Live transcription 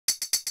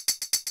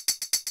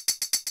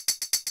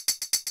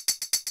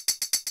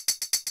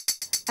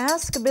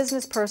Ask a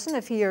business person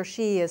if he or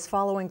she is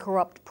following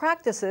corrupt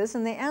practices,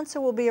 and the answer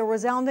will be a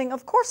resounding,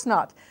 of course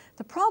not.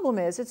 The problem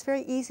is it's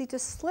very easy to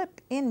slip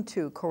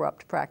into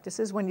corrupt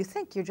practices when you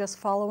think you're just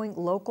following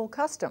local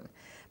custom.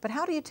 But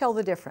how do you tell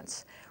the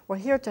difference? Well,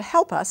 here to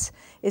help us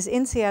is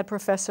INSEAD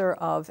Professor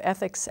of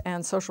Ethics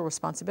and Social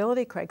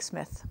Responsibility, Craig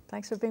Smith.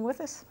 Thanks for being with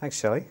us. Thanks,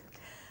 Shelley.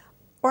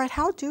 All right,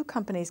 how do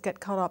companies get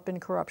caught up in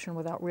corruption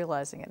without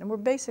realizing it? And we're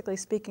basically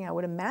speaking, I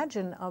would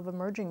imagine, of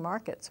emerging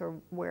markets or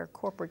where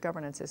corporate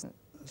governance isn't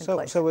in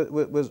place. So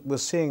we're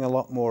seeing a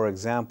lot more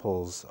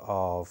examples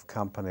of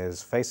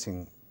companies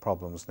facing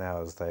problems now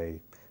as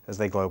they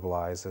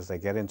globalize, as they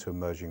get into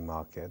emerging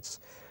markets,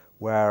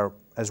 where,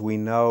 as we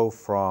know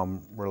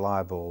from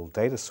reliable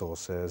data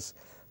sources,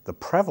 the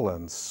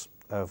prevalence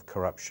of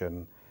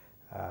corruption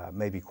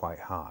may be quite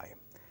high.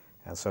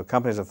 And so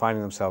companies are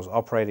finding themselves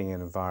operating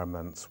in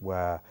environments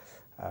where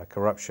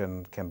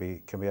corruption can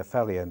be a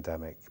fairly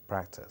endemic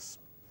practice.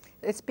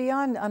 It's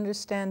beyond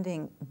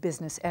understanding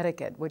business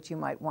etiquette, which you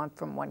might want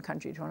from one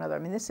country to another. I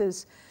mean, this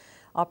is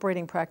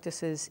operating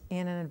practices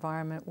in an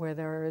environment where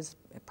there is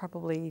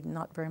probably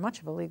not very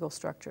much of a legal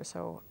structure.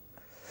 So,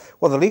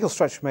 well, the legal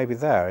structure may be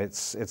there.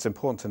 It's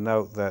important to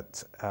note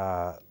that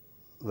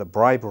the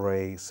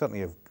bribery,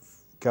 certainly of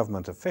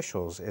government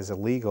officials, is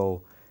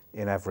illegal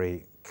in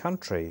every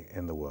country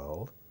in the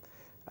world,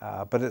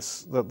 but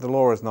the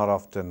law is not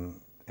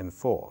often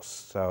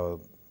enforced. So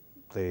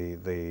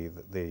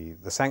the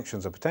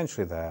sanctions are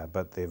potentially there,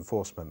 but the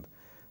enforcement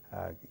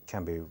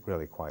can be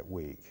really quite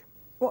weak.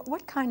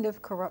 What kind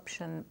of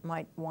corruption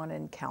might one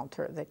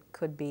encounter that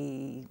could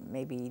be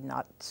maybe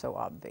not so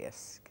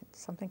obvious? Could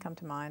something come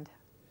to mind?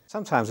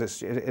 Sometimes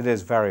it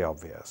is very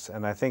obvious,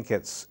 and I think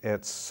it's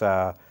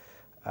a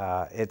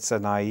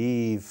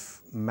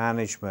naive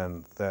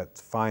management that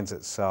finds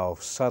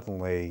itself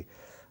suddenly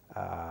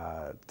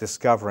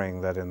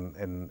discovering that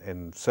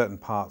in certain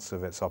parts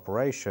of its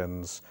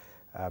operations,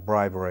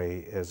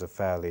 bribery is a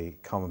fairly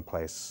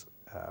commonplace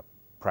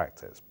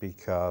practice,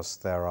 because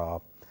there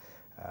are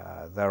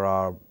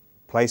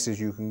places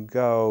you can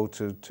go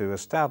to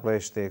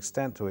establish the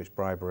extent to which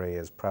bribery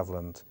is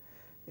prevalent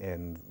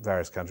in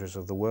various countries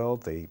of the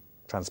world. The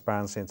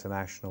Transparency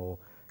International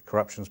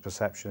Corruptions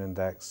Perception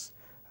Index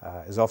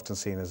is often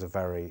seen as a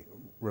very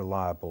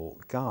reliable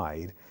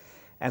guide.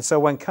 And so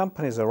when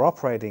companies are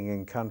operating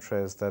in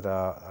countries that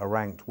are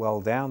ranked well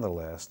down the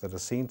list, that are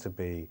seen to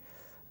be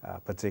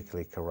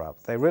particularly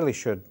corrupt, they really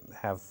should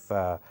have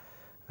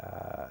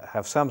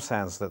some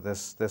sense that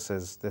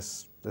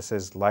this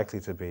is likely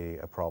to be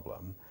a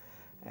problem,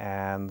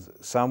 and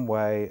some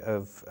way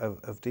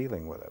of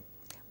dealing with it.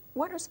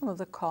 What are some of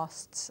the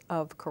costs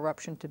of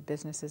corruption to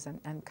businesses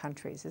and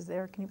countries?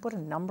 Can you put a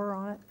number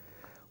on it?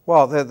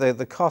 Well,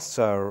 the costs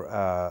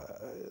are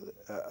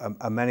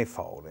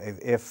manifold.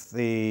 If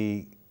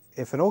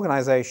an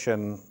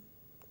organization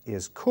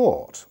is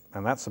caught,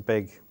 and that's a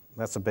big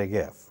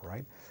if,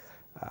 right?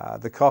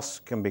 The costs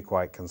can be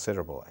quite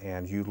considerable.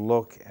 And you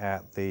look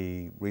at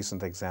the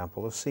recent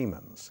example of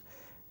Siemens.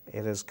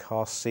 It has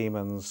cost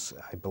Siemens,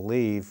 I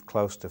believe,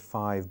 close to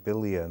 5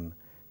 billion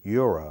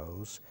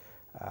euros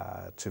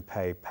to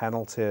pay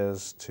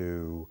penalties,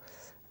 to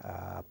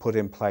put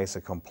in place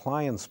a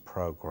compliance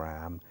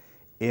program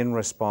in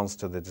response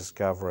to the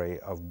discovery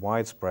of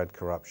widespread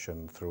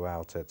corruption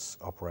throughout its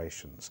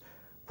operations,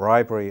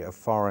 bribery of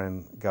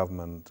foreign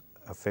government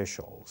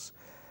officials.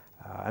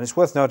 And it's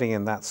worth noting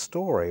in that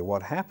story,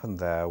 what happened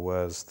there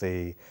was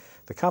the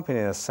company,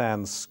 in a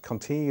sense,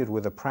 continued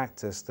with a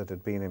practice that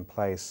had been in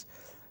place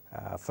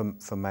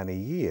for many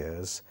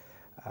years,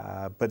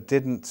 but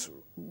didn't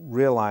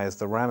realize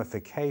the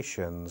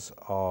ramifications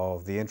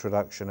of the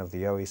introduction of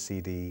the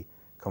OECD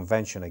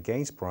Convention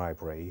Against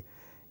Bribery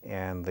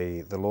and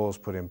the laws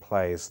put in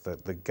place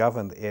that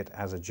governed it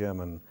as a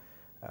German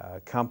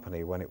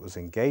company when it was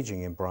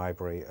engaging in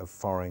bribery of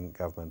foreign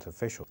government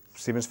officials.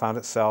 Siemens found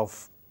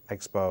itself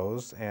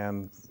exposed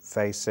and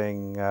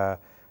facing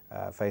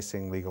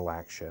legal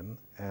action,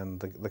 and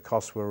the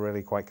costs were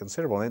really quite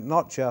considerable. And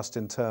not just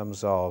in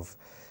terms of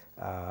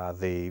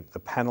the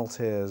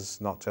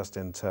penalties, not just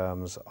in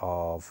terms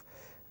of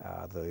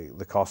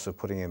the cost of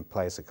putting in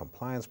place a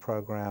compliance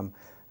program,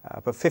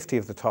 but 50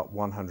 of the top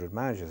 100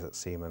 managers at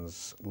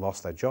Siemens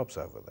lost their jobs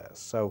over this.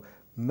 So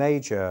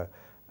major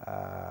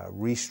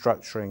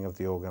restructuring of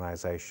the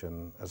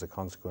organization as a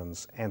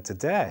consequence. And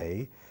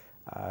today,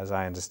 as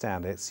I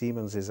understand it,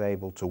 Siemens is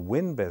able to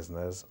win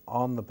business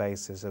on the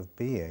basis of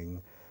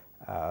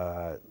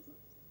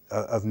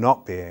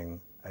not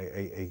being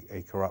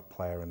a corrupt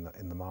player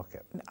in the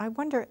market. I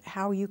wonder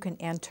how you can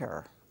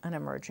enter an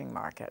emerging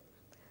market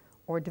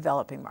or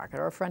developing market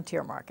or a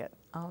frontier market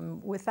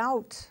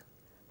without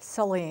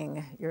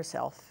sullying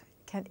yourself.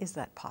 Is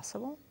that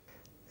possible?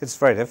 It's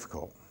very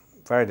difficult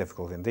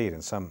indeed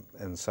in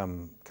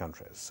some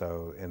countries.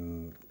 So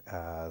in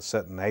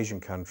certain Asian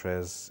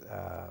countries,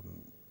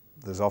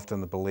 there's often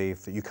the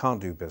belief that you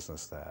can't do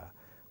business there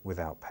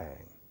without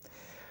paying.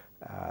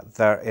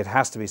 It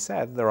has to be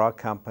said, there are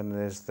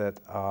companies that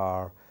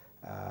are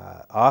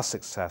are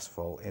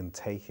successful in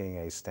taking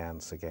a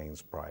stance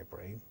against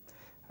bribery,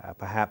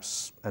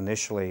 perhaps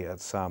initially at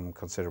some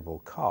considerable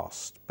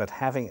cost, but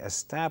having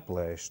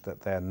established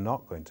that they're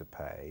not going to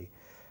pay,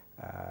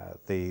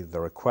 the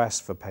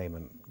requests for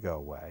payment go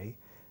away,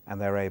 and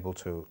they're able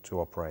to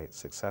operate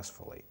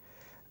successfully.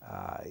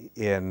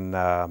 In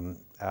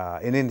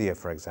India,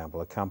 for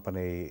example, a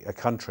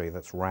country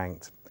that's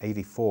ranked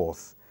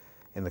 84th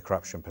in the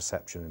Corruption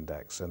Perception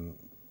Index, and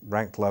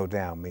ranked low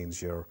down means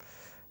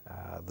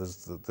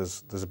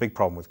there's a big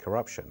problem with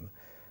corruption.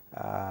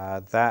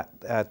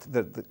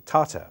 The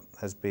Tata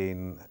has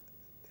been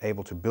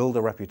able to build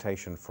a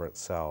reputation for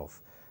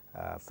itself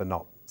for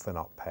not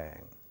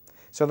paying.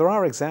 So there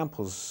are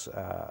examples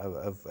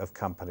of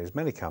companies,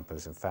 many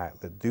companies in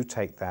fact, that do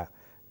take that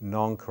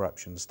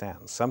non-corruption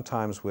stance,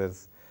 sometimes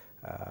with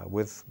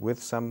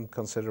some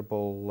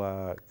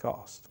considerable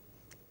cost.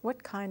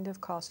 What kind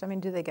of cost? I mean,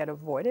 do they get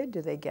avoided?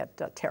 Do they get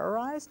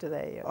terrorized? Do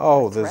they?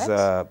 There's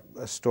a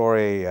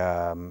story.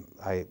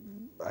 I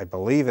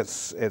believe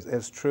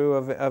it's true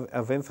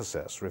of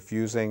Infosys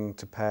refusing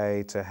to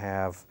pay to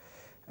have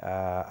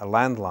a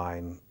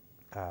landline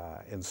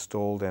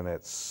installed in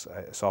its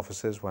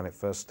offices when it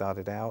first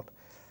started out,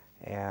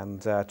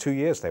 and 2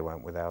 years they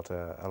went without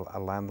a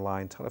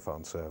landline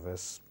telephone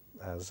service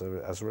as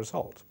a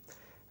result.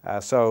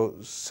 So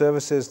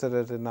services that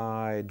are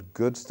denied,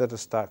 goods that are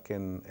stuck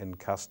in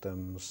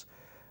customs,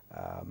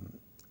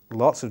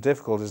 lots of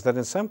difficulties that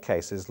in some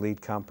cases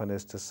lead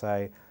companies to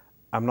say,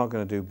 I'm not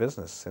going to do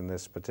business in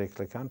this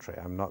particular country.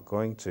 I'm not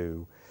going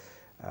to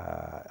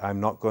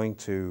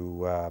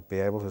be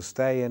able to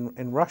stay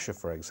in Russia,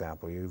 for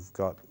example. You've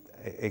got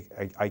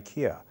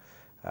IKEA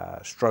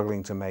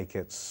struggling to make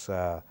its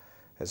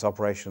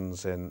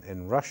operations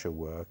in Russia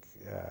work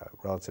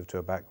relative to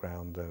a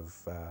background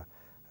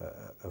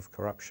of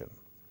corruption.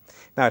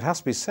 Now, it has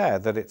to be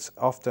said that it's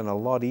often a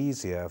lot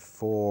easier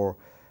for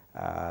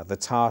the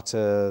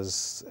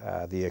Tatas,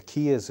 the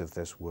IKEAs of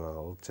this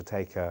world to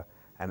take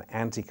an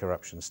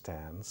anti-corruption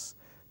stance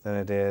than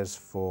it is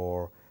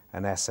for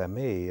an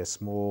SME, a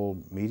small,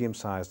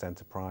 medium-sized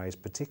enterprise,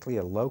 particularly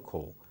a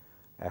local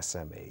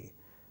SME.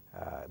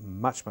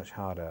 Much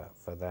harder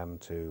for them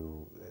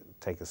to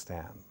take a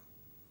stand.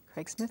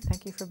 Craig Smith,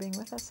 thank you for being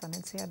with us on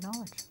INSEAD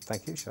Knowledge.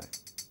 Thank you, Shelley.